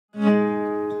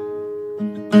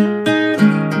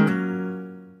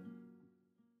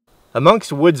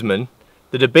Amongst woodsmen,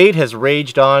 the debate has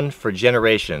raged on for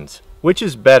generations. Which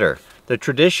is better, the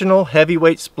traditional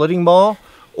heavyweight splitting maul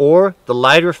or the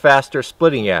lighter, faster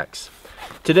splitting axe?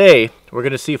 Today, we're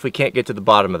going to see if we can't get to the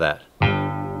bottom of that.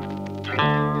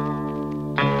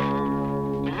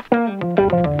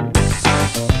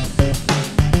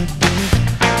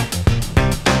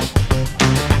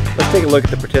 Let's take a look at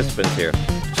the participants here.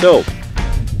 So,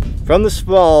 from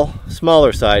the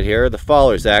smaller side here, the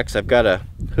Faller's axe, I've got a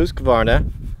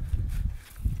Husqvarna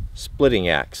splitting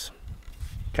axe.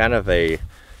 Kind of a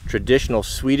traditional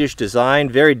Swedish design,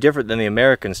 very different than the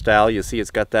American style. You'll see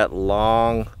it's got that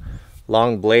long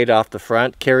blade off the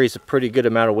front, carries a pretty good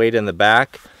amount of weight in the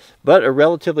back, but a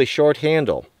relatively short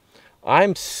handle.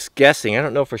 I'm guessing, I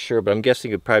don't know for sure, but I'm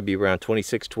guessing it'd probably be around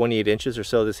 26, 28 inches or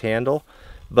so, this handle.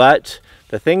 But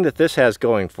the thing that this has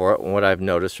going for it, and what I've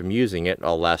noticed from using it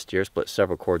all last year, split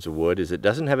several cords of wood, is it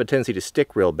doesn't have a tendency to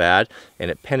stick real bad, and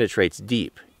it penetrates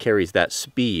deep, carries that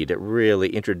speed. It really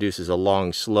introduces a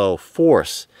long, slow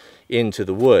force into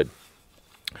the wood.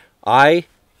 I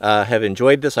have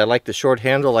enjoyed this. I like the short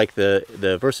handle, like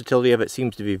the versatility of it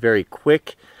seems to be very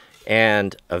quick,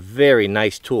 and a very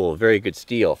nice tool, very good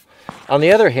steel. On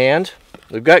the other hand,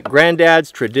 we've got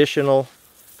Granddad's traditional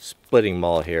splitting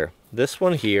maul here. This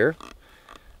one here,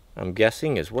 I'm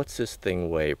guessing is, what's this thing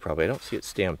weigh? Probably, I don't see it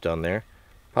stamped on there.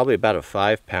 Probably about a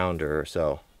 5-pounder or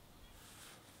so.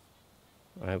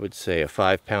 I would say a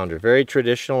 5-pounder. Very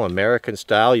traditional American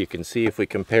style. You can see if we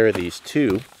compare these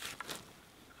two,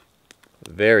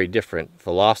 very different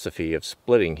philosophy of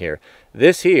splitting here.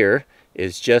 This here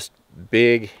is just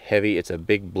big, heavy. It's a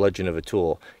big bludgeon of a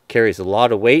tool. Carries a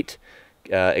lot of weight,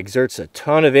 exerts a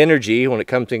ton of energy when it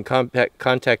comes in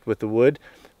contact with the wood,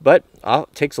 but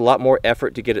takes a lot more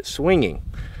effort to get it swinging.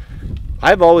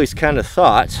 I've always kind of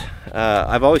thought,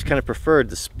 I've always kind of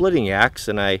preferred the splitting axe,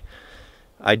 and I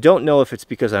don't know if it's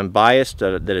because I'm biased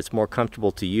that it's more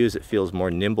comfortable to use. It feels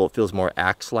more nimble, it feels more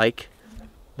axe-like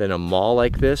than a maul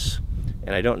like this.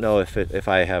 And I don't know if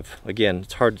I have, again,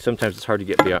 it's hard, sometimes it's hard to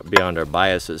get beyond our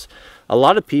biases. A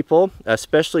lot of people,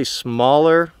 especially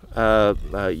smaller,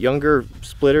 younger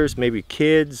splitters, maybe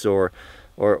kids or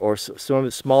some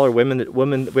smaller women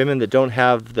that don't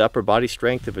have the upper body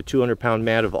strength of a 200-pound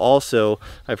man,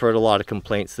 I've heard a lot of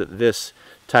complaints that this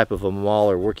type of a maul,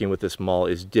 or working with this maul,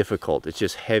 is difficult. It's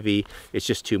just heavy, it's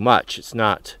just too much. It's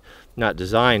not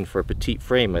designed for a petite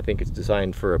frame. I think it's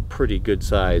designed for a pretty good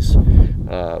size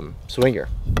swinger.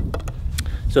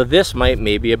 So this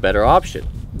may be a better option,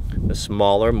 the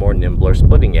smaller, more nimbler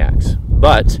splitting axe.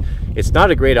 But it's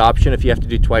not a great option if you have to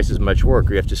do twice as much work,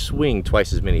 or you have to swing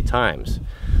twice as many times.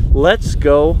 Let's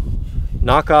go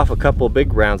knock off a couple of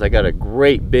big rounds. I got a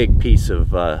great big piece of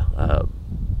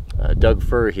Doug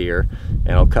fir here,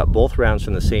 and I'll cut both rounds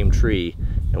from the same tree,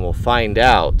 and we'll find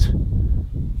out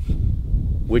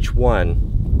which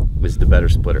one is the better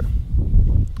splitter.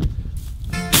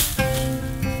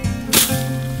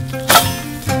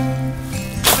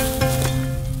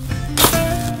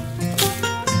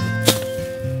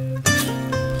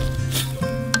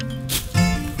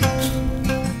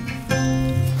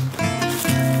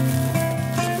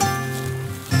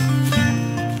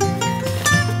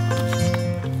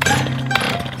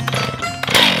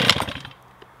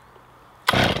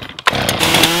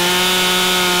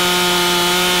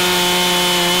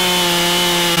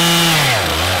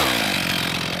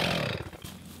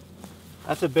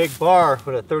 That's a big bar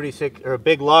with a 36, or a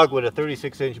big log with a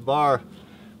 36-inch bar.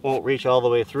 Won't reach all the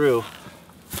way through.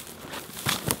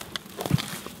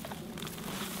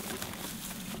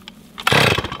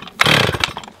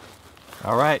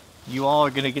 All right, you all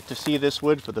are going to get to see this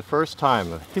wood for the first time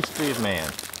in the history of man.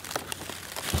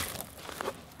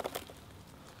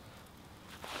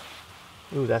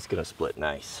 Ooh, that's going to split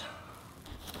nice.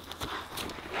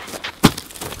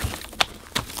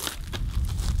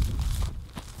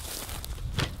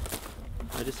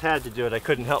 I just had to do it. I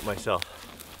couldn't help myself.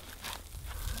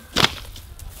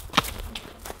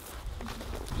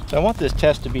 So I want this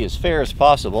test to be as fair as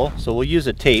possible, so we'll use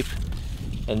a tape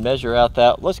and measure out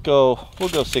that. We'll go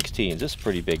 16s. This is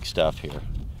pretty big stuff here.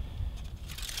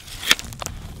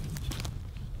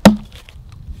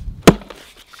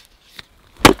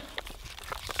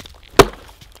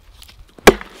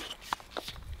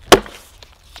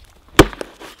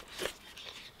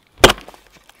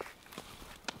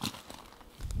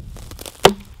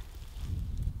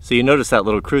 So you notice that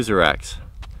little cruiser axe,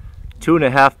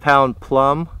 2.5-pound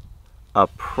plumb, a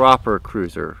proper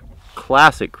cruiser,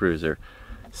 classic cruiser,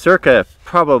 circa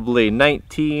probably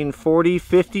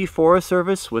 1940-50 Forest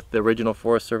Service with the original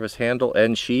Forest Service handle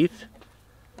and sheath.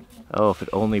 Oh, if it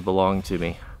only belonged to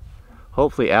me.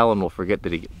 Hopefully Alan will forget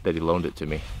that he loaned it to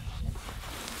me.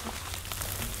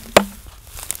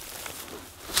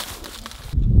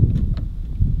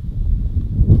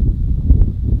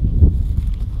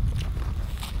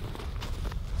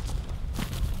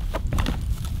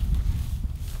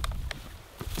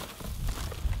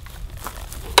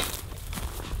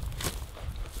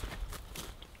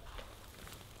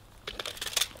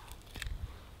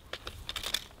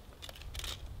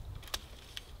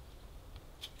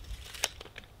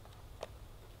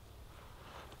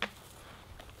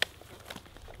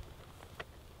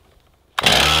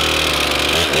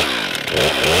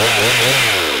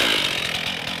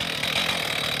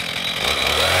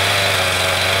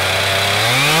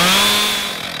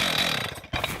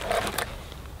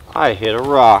 I hit a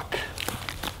rock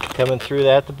coming through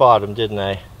that at the bottom, didn't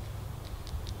I?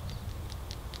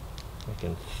 I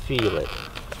can feel it.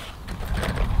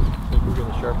 I think we're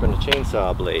going to sharpen a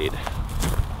chainsaw blade.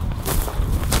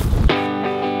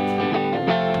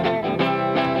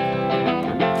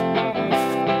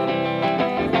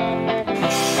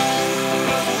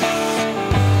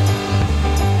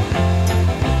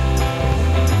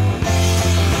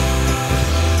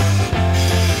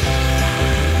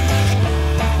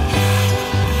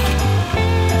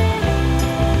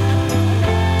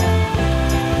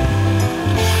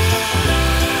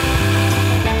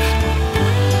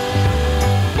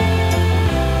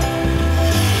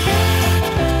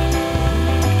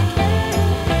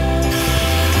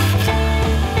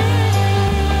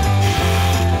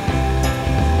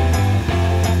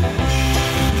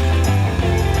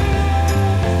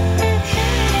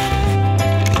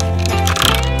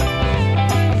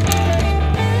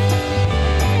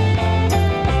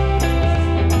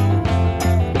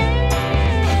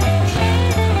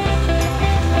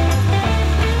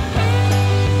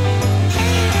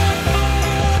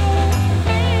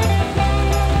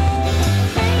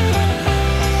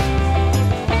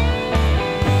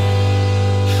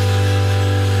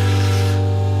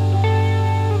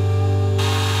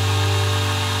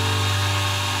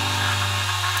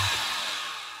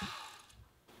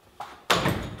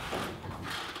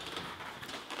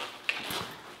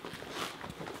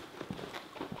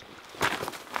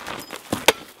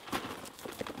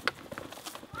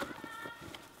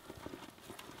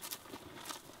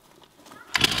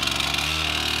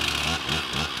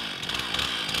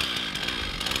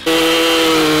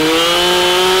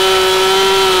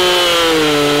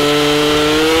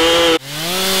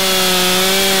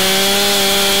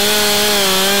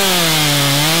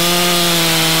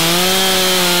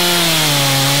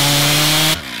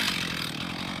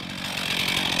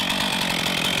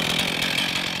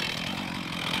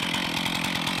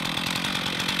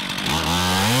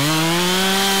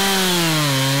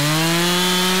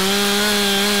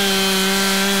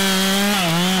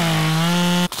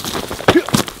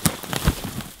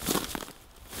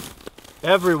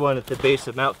 Everyone at the base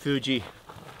of Mount Fuji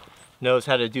knows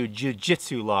how to do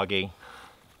jiu-jitsu logging.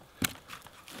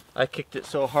 I kicked it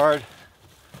so hard,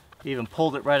 it even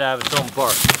pulled it right out of its own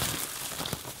bark.